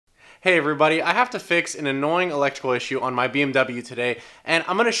Hey everybody, I have to fix an annoying electrical issue on my BMW today, and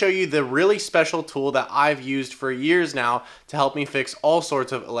I'm going to show you the really special tool that I've used for years now to help me fix all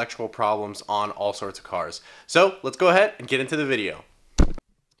sorts of electrical problems on all sorts of cars. So let's go ahead and get into the video.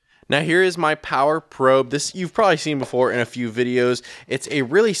 Now here is my power probe. This you've probably seen before in a few videos. It's a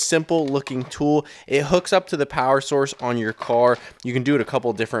really simple looking tool. It hooks up to the power source on your car. You can do it a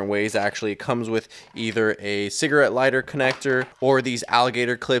couple different ways actually. It comes with either a cigarette lighter connector or these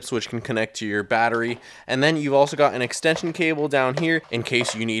alligator clips which can connect to your battery. And then you've also got an extension cable down here in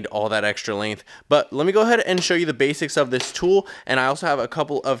case you need all that extra length. But let me go ahead and show you the basics of this tool, and I also have a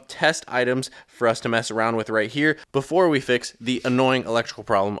couple of test items for us to mess around with right here before we fix the annoying electrical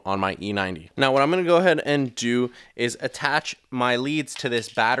problem on my E90. Now what I'm going to go ahead and do is attach my leads to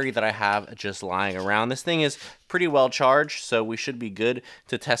this battery that I have just lying around. This thing is pretty well charged, so we should be good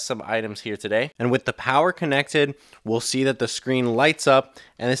to test some items here today. And with the power connected, we'll see that the screen lights up,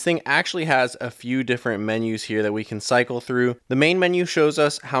 and this thing actually has a few different menus here that we can cycle through. The main menu shows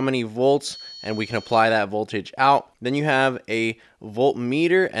us how many volts, and we can apply that voltage out. Then you have a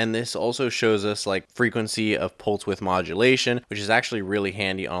voltmeter, and this also shows us like frequency of pulse width modulation, which is actually really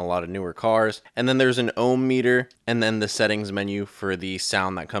handy on a lot of newer cars. And then there's an ohm meter, and then the settings menu for the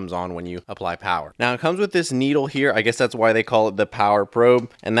sound that comes on when you apply power. Now it comes with this needle here. I guess that's why they call it the power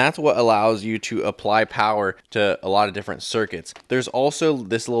probe, and that's what allows you to apply power to a lot of different circuits. There's also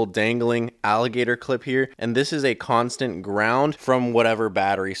this little dangling alligator clip here, and this is a constant ground from whatever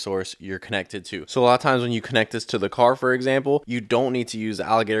battery source you're connected to. So a lot of times when you connect this to the car, for example, you don't need to use the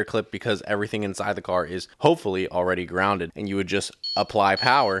alligator clip because everything inside the car is hopefully already grounded, and you would just apply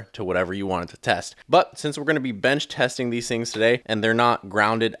power to whatever you wanted to test. But since we're going to be bench testing these things today and they're not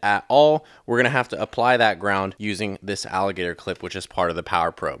grounded at all, we're going to have to apply that ground using this alligator clip, which is part of the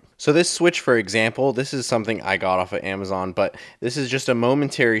power probe. So this switch, for example, this is something I got off of Amazon, but this is just a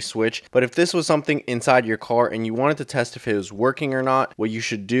momentary switch. But if this was something inside your car and you wanted to test if it was working or not, what you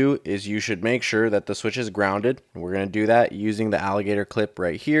should do is you should make sure that the switch is grounded. We're going to do that using the alligator clip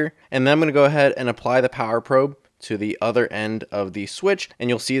right here. And then I'm going to go ahead and apply the power probe to the other end of the switch, and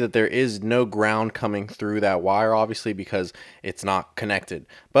you'll see that there is no ground coming through that wire, obviously because it's not connected.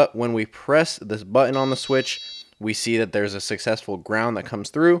 But when we press this button on the switch, we see that there's a successful ground that comes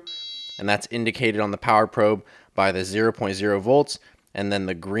through, and that's indicated on the power probe by the 0.0 volts and then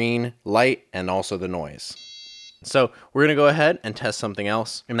the green light and also the noise. So we're going to go ahead and test something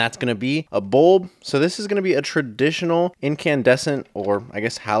else, and that's going to be a bulb. So this is going to be a traditional incandescent, or I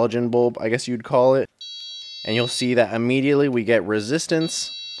guess halogen bulb, I guess you'd call it. And you'll see that immediately we get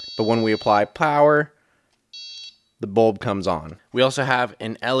resistance, but when we apply power, the bulb comes on. We also have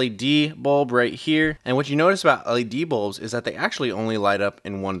an LED bulb right here. And what you notice about LED bulbs is that they actually only light up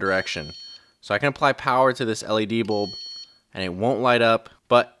in one direction. So I can apply power to this LED bulb and it won't light up.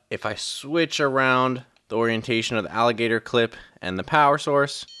 But if I switch around the orientation of the alligator clip and the power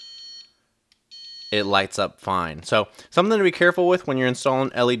source, it lights up fine. So something to be careful with when you're installing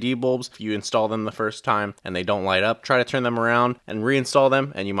LED bulbs. If you install them the first time and they don't light up, try to turn them around and reinstall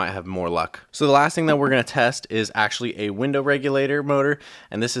them and you might have more luck. So the last thing that we're going to test is actually a window regulator motor,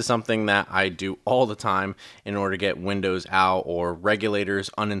 and this is something that I do all the time in order to get windows out or regulators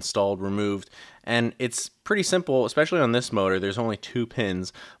uninstalled, removed. And it's pretty simple, especially on this motor. There's only 2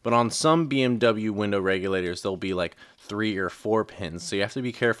 pins, but on some BMW window regulators, there'll be like 3 or 4 pins. So you have to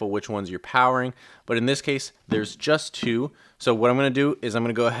be careful which ones you're powering. But in this case, there's just 2. So what I'm going to do is I'm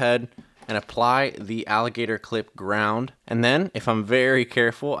going to go ahead and apply the alligator clip ground. And then if I'm very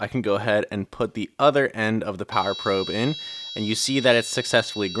careful, I can go ahead and put the other end of the power probe in. And you see that it's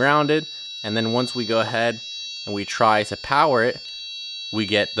successfully grounded. And then once we go ahead and we try to power it, we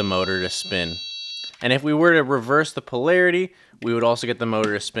get the motor to spin. And if we were to reverse the polarity, we would also get the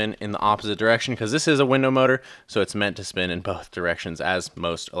motor to spin in the opposite direction, because this is a window motor, so it's meant to spin in both directions, as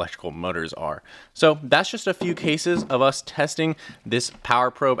most electrical motors are. So that's just a few cases of us testing this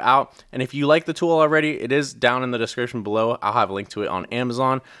power probe out. And if you like the tool already, it is down in the description below. I'll have a link to it on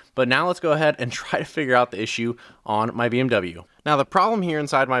Amazon. But now let's go ahead and try to figure out the issue on my BMW. Now the problem here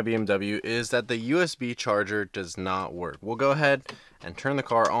inside my BMW is that the USB charger does not work. We'll go ahead and turn the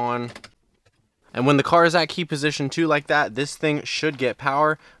car on. And when the car is at key position 2 like that, this thing should get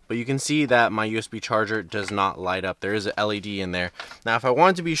power, but you can see that my USB charger does not light up. There is an LED in there. Now, if I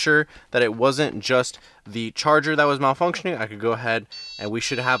wanted to be sure that it wasn't just the charger that was malfunctioning, I could go ahead and we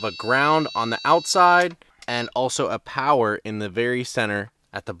should have a ground on the outside and also a power in the very center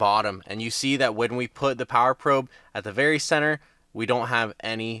at the bottom. And you see that when we put the power probe at the very center, we don't have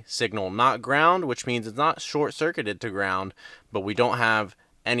any signal, not ground, which means it's not short-circuited to ground, but we don't have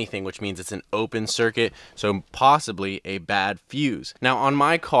anything, which means it's an open circuit, so possibly a bad fuse. Now on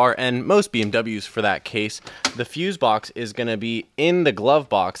my car, and most BMWs for that case, the fuse box is going to be in the glove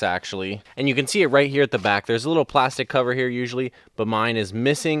box actually, and you can see it right here at the back. There's a little plastic cover here usually, but mine is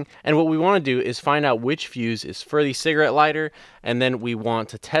missing. And what we want to do is find out which fuse is for the cigarette lighter, and then we want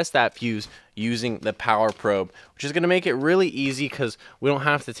to test that fuse using the power probe, which is going to make it really easy because we don't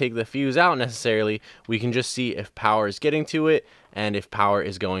have to take the fuse out necessarily. We can just see if power is getting to it and if power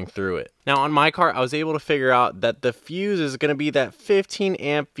is going through it. Now on my car, I was able to figure out that the fuse is going to be that 15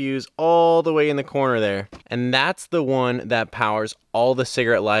 amp fuse all the way in the corner there. And that's the one that powers all the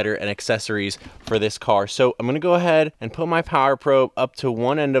cigarette lighter and accessories for this car. So I'm going to go ahead and put my power probe up to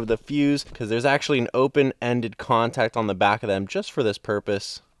one end of the fuse because there's actually an open-ended contact on the back of them just for this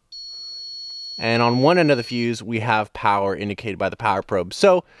purpose. And on one end of the fuse, we have power indicated by the power probe.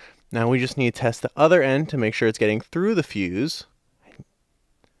 So now we just need to test the other end to make sure it's getting through the fuse.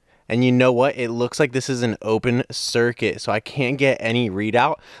 And you know what? It looks like this is an open circuit, so I can't get any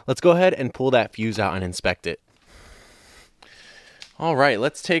readout. Let's go ahead and pull that fuse out and inspect it. All right,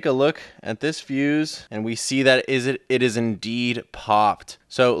 let's take a look at this fuse, and we see that it is indeed popped.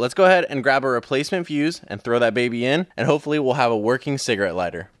 So let's go ahead and grab a replacement fuse and throw that baby in, and hopefully we'll have a working cigarette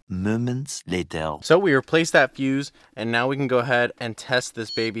lighter. Moments later. So we replaced that fuse, and now we can go ahead and test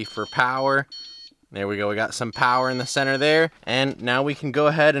this baby for power. There we go, we got some power in the center there. And now we can go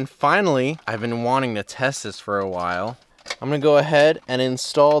ahead and finally, I've been wanting to test this for a while. I'm gonna go ahead and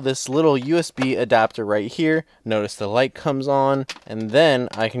install this little USB adapter right here. Notice the light comes on, and then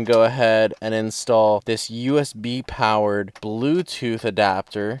I can go ahead and install this USB powered Bluetooth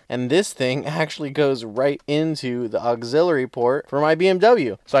adapter. And this thing actually goes right into the auxiliary port for my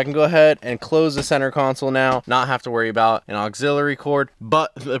BMW. So I can go ahead and close the center console now, not have to worry about an auxiliary cord.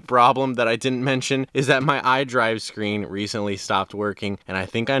 But the problem that I didn't mention is that my iDrive screen recently stopped working. And I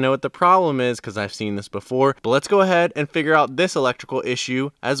think I know what the problem is because I've seen this before. But let's go ahead and figure out this electrical issue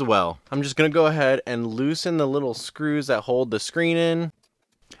as well. I'm just gonna go ahead and loosen the little screws that hold the screen in.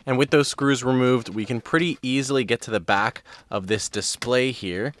 And with those screws removed, we can pretty easily get to the back of this display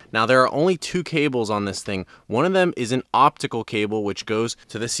here. Now there are only two cables on this thing. One of them is an optical cable, which goes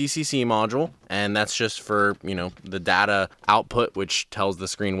to the CCC module, and that's just for, you know, the data output, which tells the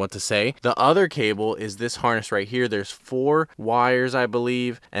screen what to say. The other cable is this harness right here. There's 4 wires, I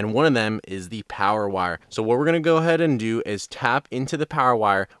believe, and one of them is the power wire. So what we're gonna go ahead and do is tap into the power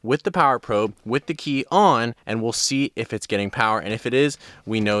wire with the power probe, with the key on, and we'll see if it's getting power. And if it is,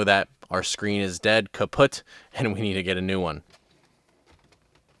 we know that our screen is dead, kaput, and we need to get a new one.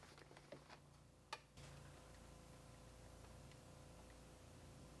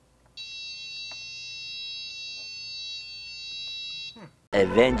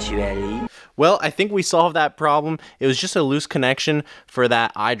 Eventually. Well, I think we solved that problem. It was just a loose connection for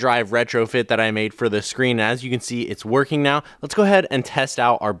that iDrive retrofit that I made for the screen. As you can see, it's working now. Let's go ahead and test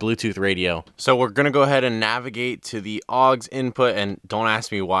out our Bluetooth radio. So we're gonna go ahead and navigate to the aux input, and don't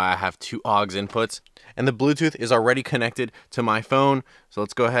ask me why I have 2 aux inputs. And the Bluetooth is already connected to my phone. So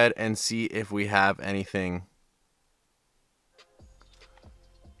let's go ahead and see if we have anything.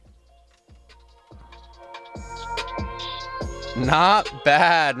 Not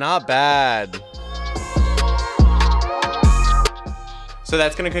bad, not bad. So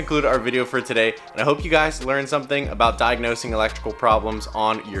that's going to conclude our video for today, and I hope you guys learned something about diagnosing electrical problems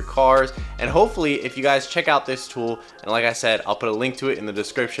on your cars. And hopefully if you guys check out this tool, and like I said, I'll put a link to it in the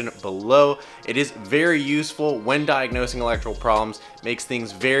description below. It is very useful when diagnosing electrical problems. It makes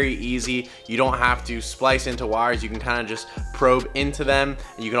things very easy. You don't have to splice into wires. You can kind of just probe into them,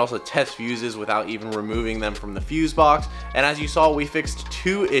 and you can also test fuses without even removing them from the fuse box. And as you saw, we fixed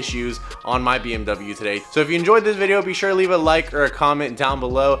 2 issues on my BMW today. So if you enjoyed this video, be sure to leave a like or a comment down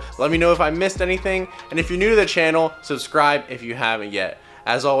below. Let me know if I missed anything, and if you're new to the channel, subscribe if you haven't yet.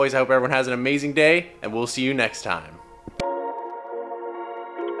 As always, I hope everyone has an amazing day, and we'll see you next time.